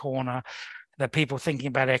one corner, the people thinking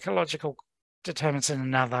about ecological determinants in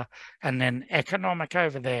another, and then economic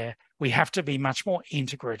over there. We have to be much more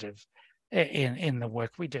integrative in the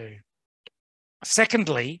work we do.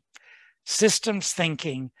 Secondly, systems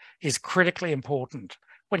thinking is critically important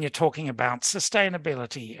when you're talking about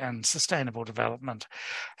sustainability and sustainable development.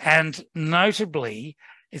 And notably,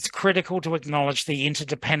 it's critical to acknowledge the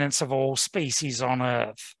interdependence of all species on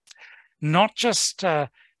Earth. Not just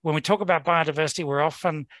when we talk about biodiversity, we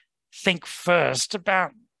often think first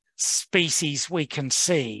about species we can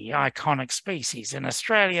see, iconic species. In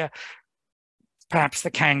Australia, perhaps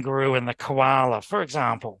the kangaroo and the koala, for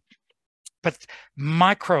example. But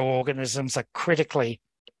microorganisms are critically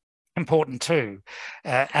important too.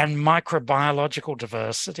 And microbiological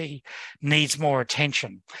diversity needs more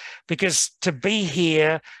attention, because to be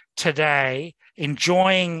here today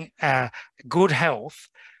enjoying good health,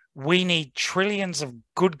 we need trillions of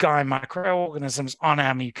good guy microorganisms on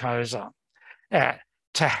our mucosa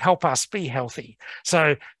to help us be healthy.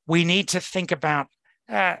 So we need to think about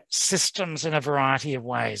systems in a variety of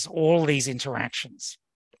ways, all these interactions.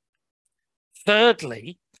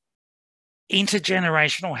 Thirdly,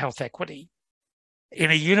 intergenerational health equity.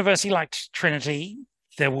 In a university like Trinity,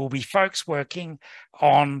 there will be folks working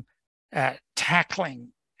on tackling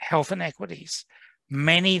health inequities.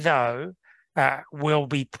 Many, though, will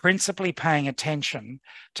be principally paying attention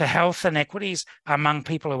to health inequities among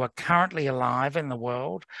people who are currently alive in the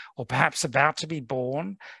world, or perhaps about to be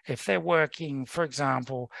born, if they're working, for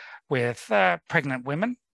example, with pregnant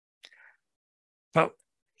women. But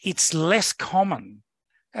it's less common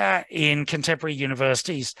in contemporary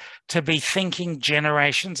universities to be thinking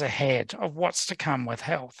generations ahead of what's to come with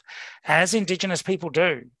health, as Indigenous people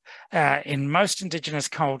do. In most Indigenous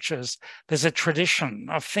cultures, there's a tradition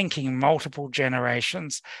of thinking multiple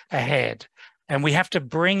generations ahead. And we have to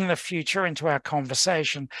bring the future into our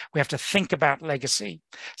conversation. We have to think about legacy.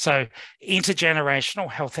 So intergenerational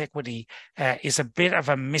health equity is a bit of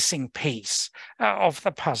a missing piece of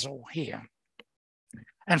the puzzle here.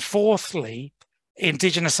 And fourthly,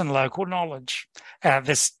 Indigenous and local knowledge,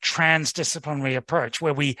 this transdisciplinary approach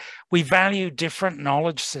where we value different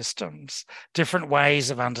knowledge systems, different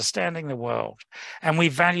ways of understanding the world, and we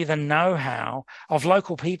value the know-how of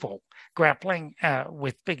local people grappling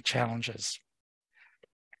with big challenges.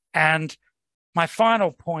 And my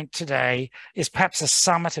final point today is perhaps a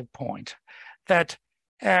summative point, that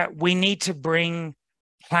we need to bring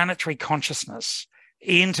planetary consciousness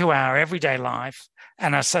into our everyday life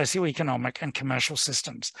and our socioeconomic and commercial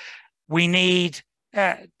systems. We need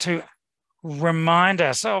to remind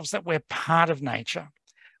ourselves that we're part of nature.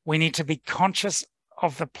 We need to be conscious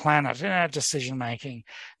of the planet in our decision making,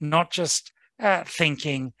 not just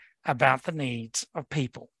thinking about the needs of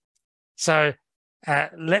people. So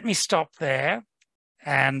let me stop there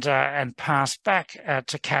and pass back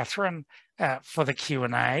to Catherine for the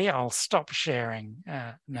Q&A. I'll stop sharing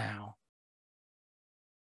now.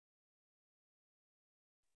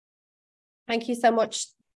 Thank you so much,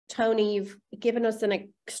 Tony. You've given us an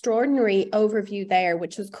extraordinary overview there,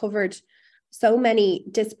 which has covered so many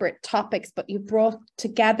disparate topics, but you brought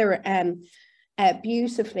together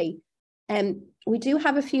beautifully. We do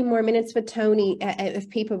have a few more minutes with Tony if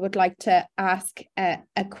people would like to ask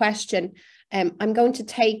a question. I'm going to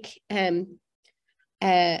take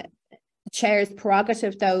chair's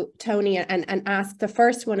prerogative, though, Tony, and ask the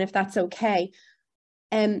first one, if that's okay.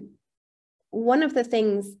 One of the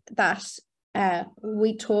things that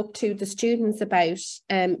we talk to the students about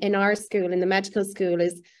in our school, in the medical school,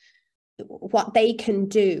 is what they can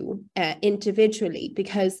do individually,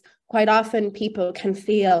 because quite often people can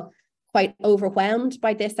feel quite overwhelmed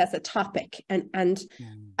by this as a topic. And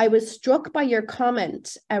I was struck by your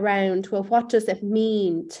comment around, well, what does it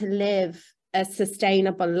mean to live a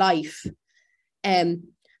sustainable life? And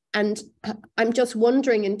I'm just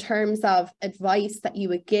wondering, in terms of advice that you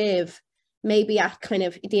would give, maybe at kind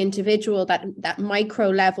of the individual, that micro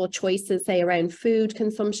level choices, say around food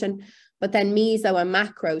consumption, but then meso and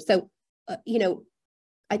macro. So, you know,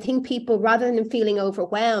 I think people, rather than feeling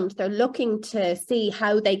overwhelmed, they're looking to see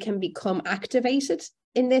how they can become activated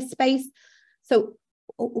in this space. So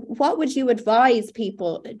what would you advise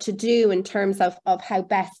people to do in terms of how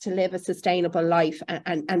best to live a sustainable life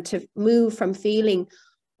and to move from feeling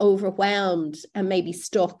overwhelmed and maybe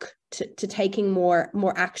stuck to taking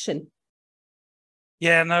more action?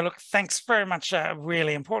 Yeah, no, look, thanks very much. A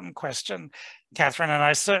really important question, Catherine. And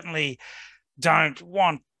I certainly don't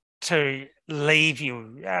want to leave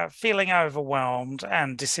you feeling overwhelmed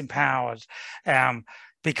and disempowered,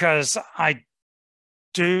 because I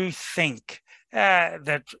do think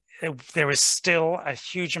that there is still a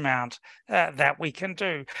huge amount that we can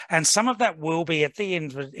do. And some of that will be at the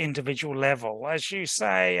individual level. As you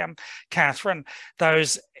say, Catherine,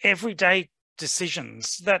 those everyday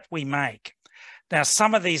decisions that we make. Now,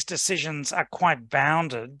 some of these decisions are quite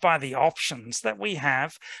bounded by the options that we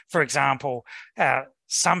have. For example,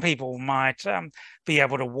 some people might be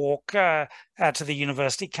able to walk to the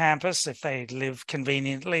university campus if they live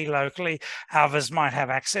conveniently locally. Others might have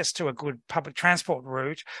access to a good public transport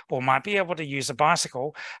route or might be able to use a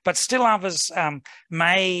bicycle, but still others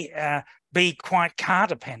may be quite car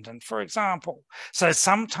dependent, for example. So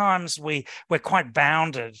sometimes we're quite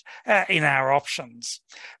bounded in our options,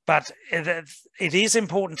 but it is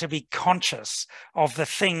important to be conscious of the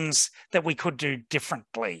things that we could do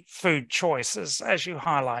differently. Food choices, as you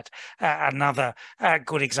highlight, another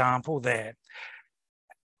good example there.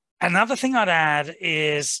 Another thing I'd add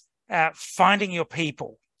is finding your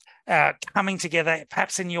people, coming together,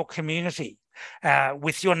 perhaps in your community,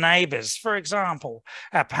 with your neighbours, for example,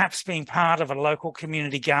 perhaps being part of a local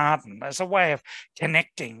community garden as a way of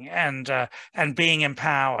connecting and being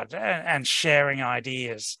empowered and sharing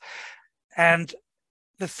ideas. And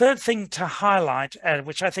the third thing to highlight,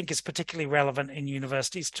 which I think is particularly relevant in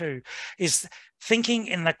universities too, is thinking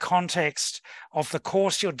in the context of the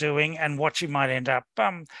course you're doing and what you might end up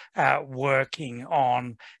working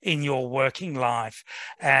on in your working life.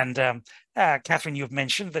 And Catherine, you've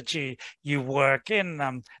mentioned that you work in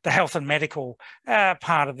the health and medical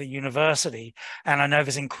part of the university, and I know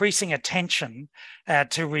there's increasing attention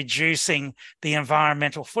to reducing the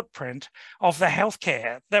environmental footprint of the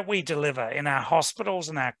healthcare that we deliver in our hospitals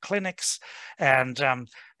and our clinics, and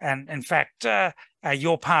in fact,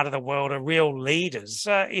 your part of the world are real leaders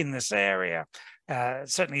in this area.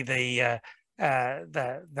 Certainly the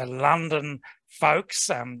London folks,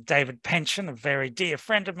 David Pension, a very dear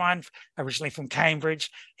friend of mine, originally from Cambridge,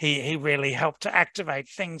 he really helped to activate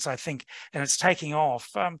things, I think, and it's taking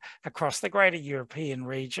off across the greater European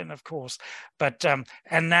region, of course, but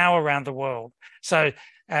and now around the world. So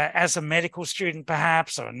as a medical student,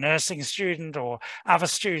 perhaps, or a nursing student, or other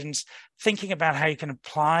students, thinking about how you can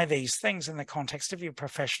apply these things in the context of your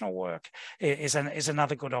professional work is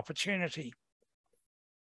another good opportunity.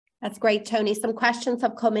 That's great, Tony. Some questions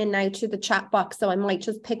have come in now to the chat box, so I might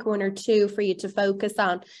just pick one or two for you to focus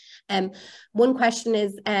on. One question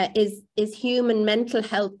is human mental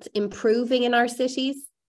health improving in our cities?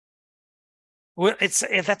 Well,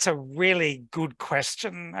 that's a really good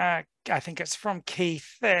question. I think it's from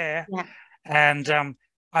Keith there. Yeah. And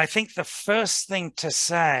I think the first thing to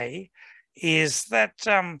say is that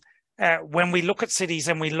when we look at cities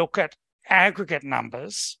and we look at aggregate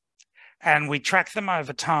numbers and we track them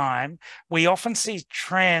over time, we often see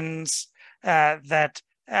trends that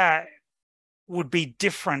would be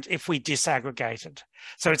different if we disaggregated.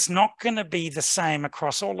 So it's not going to be the same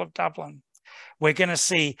across all of Dublin. We're going to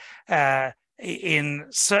see in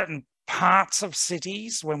certain parts of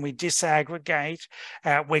cities, when we disaggregate,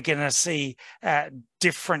 we're going to see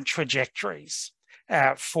different trajectories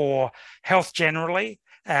for health generally,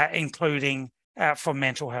 including for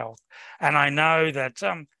mental health. And I know that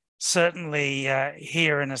certainly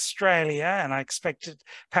here in Australia, and I expect it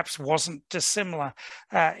perhaps wasn't dissimilar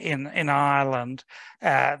in Ireland,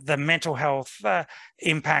 the mental health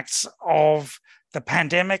impacts of the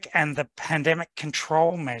pandemic and the pandemic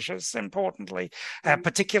control measures, importantly,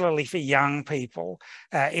 particularly for young people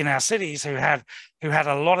in our cities who had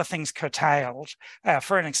a lot of things curtailed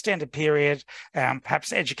for an extended period,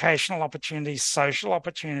 perhaps educational opportunities, social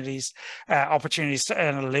opportunities, opportunities to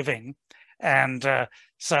earn a living. And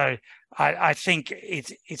so I think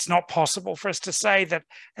it's not possible for us to say that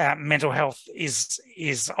mental health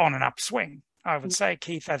is on an upswing. I would say,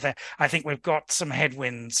 Keith, I think we've got some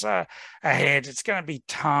headwinds ahead. It's going to be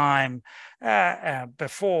time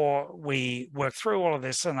before we work through all of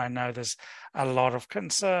this. And I know there's a lot of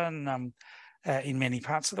concern in many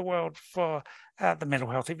parts of the world for the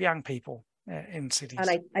mental health of young people in cities.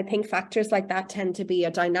 And I think factors like that tend to be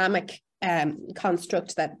a dynamic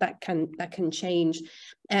construct that can change.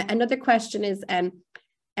 Another question is,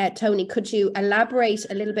 Tony, could you elaborate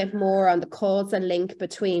a little bit more on the causal link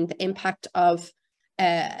between the impact of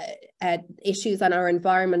issues on our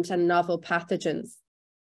environment and novel pathogens?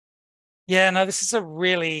 Yeah, no, this is a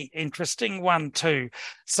really interesting one too.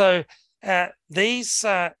 So these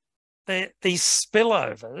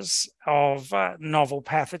spillovers of novel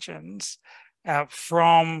pathogens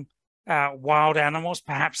from wild animals,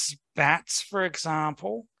 perhaps bats, for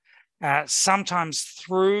example, sometimes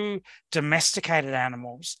through domesticated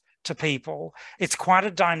animals to people, it's quite a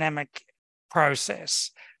dynamic process.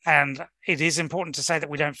 And it is important to say that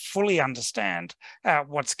we don't fully understand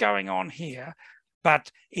what's going on here,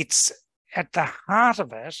 but it's at the heart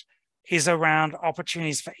of it is around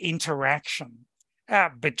opportunities for interaction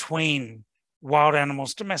between wild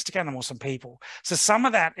animals, domestic animals, and people. So some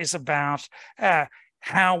of that is about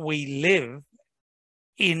how we live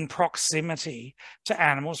in proximity to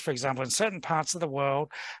animals. For example, in certain parts of the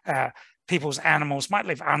world, people's animals might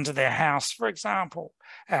live under their house, for example,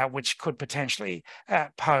 which could potentially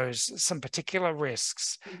pose some particular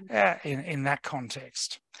risks in that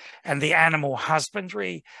context. And the animal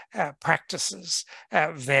husbandry practices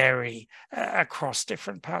vary across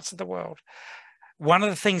different parts of the world. One of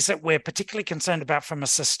the things that we're particularly concerned about from a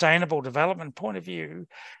sustainable development point of view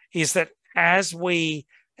is that as we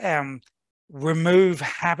remove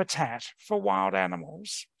habitat for wild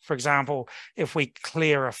animals, for example, if we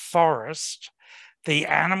clear a forest, the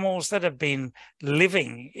animals that have been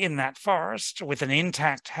living in that forest with an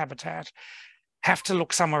intact habitat have to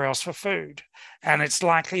look somewhere else for food. And it's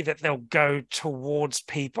likely that they'll go towards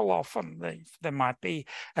people often. There might be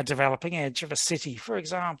a developing edge of a city, for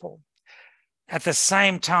example. At the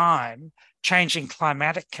same time, changing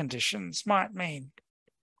climatic conditions might mean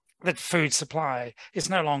that food supply is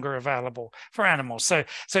no longer available for animals. So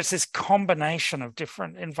it's this combination of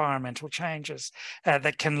different environmental changes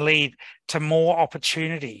that can lead to more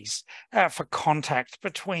opportunities for contact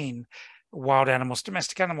between wild animals,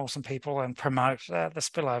 domestic animals, and people, and promote the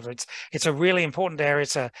spillover. It's a really important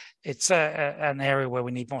area. It's an area where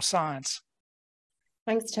we need more science.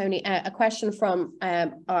 Thanks, Tony. A question from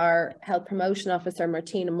our Health Promotion Officer,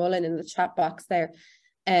 Martina Mullen, in the chat box there.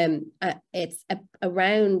 It's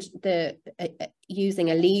around the using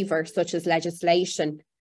a lever such as legislation,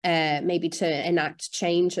 maybe to enact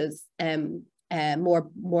changes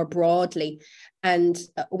more broadly. And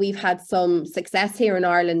we've had some success here in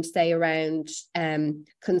Ireland, say, around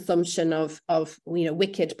consumption of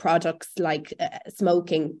wicked products like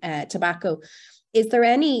smoking, tobacco. Is there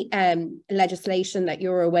any legislation that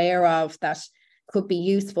you're aware of that could be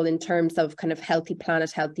useful in terms of kind of healthy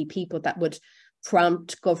planet, healthy people, that would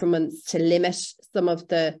prompt governments to limit some of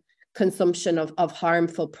the consumption of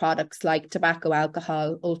harmful products like tobacco,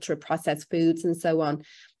 alcohol, ultra processed foods, and so on?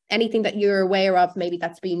 anything that you're aware of, maybe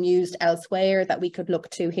that's being used elsewhere that we could look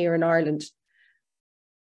to here in Ireland?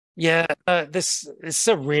 Yeah, this is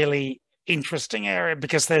a really interesting area,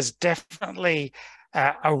 because there's definitely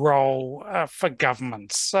a role for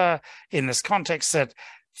governments in this context that,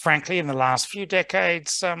 frankly, in the last few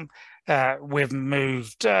decades, we've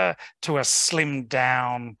moved to a slimmed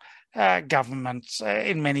down government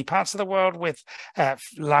in many parts of the world, with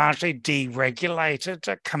largely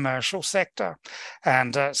deregulated commercial sector.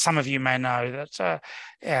 And some of you may know that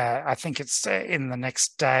I think it's in the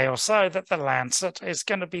next day or so that the Lancet is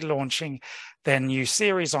going to be launching their new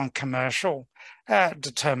series on commercial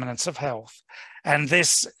determinants of health. And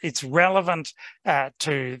it's relevant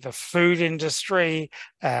to the food industry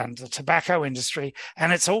and the tobacco industry,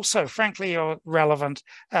 and it's also, frankly, relevant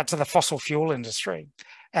to the fossil fuel industry.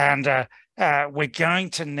 And we're going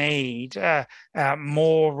to need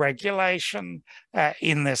more regulation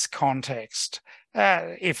in this context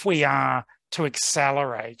if we are to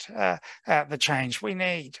accelerate the change we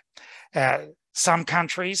need. Some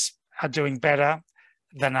countries are doing better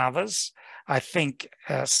than others. I think,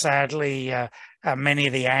 sadly, many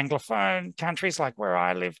of the Anglophone countries, like where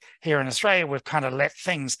I live here in Australia, we've kind of let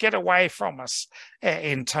things get away from us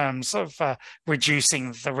in terms of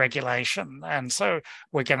reducing the regulation. And so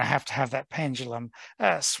we're going to have that pendulum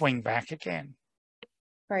swing back again.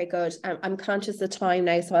 Very good. I'm conscious of time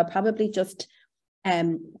now, so I'll probably just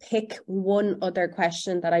pick one other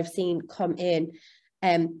question that I've seen come in.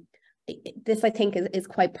 This, I think, is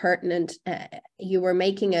quite pertinent. You were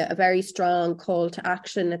making a very strong call to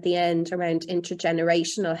action at the end around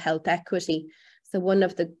intergenerational health equity. So one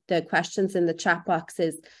of the questions in the chat box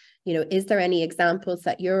is, is there any examples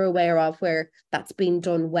that you're aware of where that's been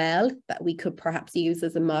done well that we could perhaps use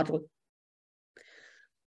as a model?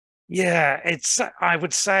 Yeah, I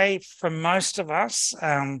would say for most of us,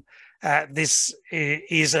 this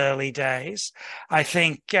is early days. I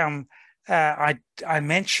think I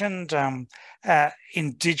mentioned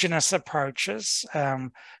Indigenous approaches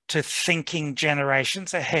to thinking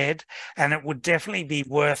generations ahead, and it would definitely be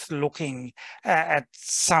worth looking at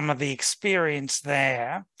some of the experience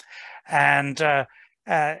there. And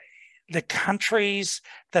the countries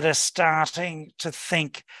that are starting to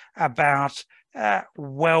think about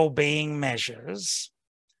well-being measures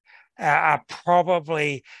are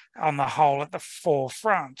probably on the whole at the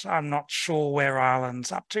forefront. I'm not sure where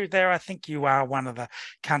Ireland's up to there. I think you are one of the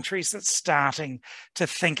countries that's starting to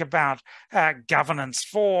think about governance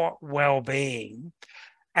for well-being.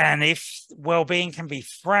 And if well-being can be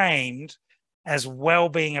framed as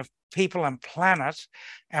well-being of people and planet,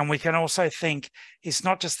 and we can also think it's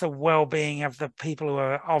not just the well-being of the people who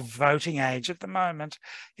are of voting age at the moment,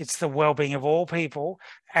 it's the well-being of all people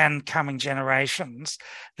and coming generations,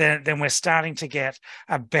 then we're starting to get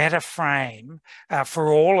a better frame for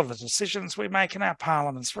all of the decisions we make in our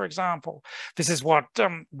parliaments, for example. This is what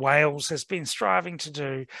Wales has been striving to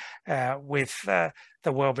do with the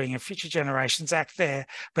Wellbeing of Future Generations Act there,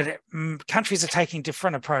 but countries are taking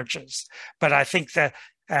different approaches. But I think that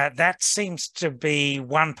that seems to be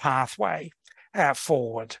one pathway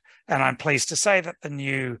forward. And I'm pleased to say that the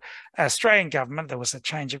new Australian government, there was a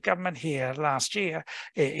change of government here last year,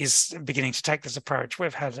 is beginning to take this approach.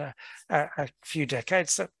 We've had a few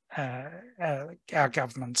decades that our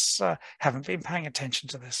governments haven't been paying attention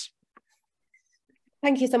to this.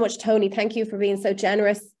 Thank you so much, Tony. Thank you for being so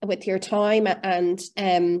generous with your time and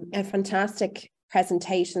a fantastic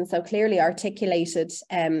presentation, so clearly articulated,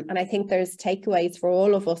 and I think there's takeaways for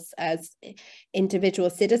all of us as individual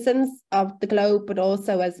citizens of the globe, but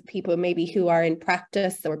also as people maybe who are in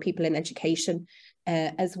practice or people in education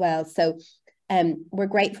as well. So we're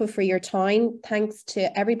grateful for your time. Thanks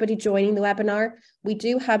to everybody joining the webinar. We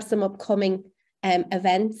do have some upcoming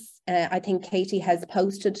events. I think Katie has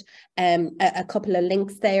posted a couple of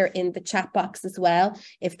links there in the chat box as well,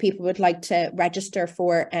 if people would like to register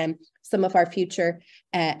for some of our future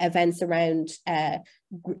events around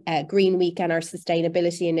Green Week and our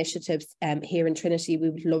sustainability initiatives here in Trinity. We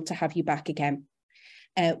would love to have you back again.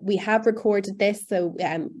 We have recorded this, so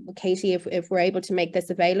Katie, if we're able to make this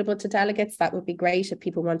available to delegates, that would be great. If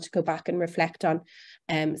people want to go back and reflect on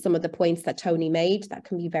some of the points that Tony made, that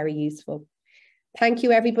can be very useful. Thank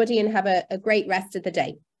you, everybody, and have a great rest of the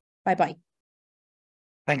day. Bye-bye.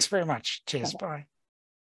 Thanks very much. Cheers. Bye.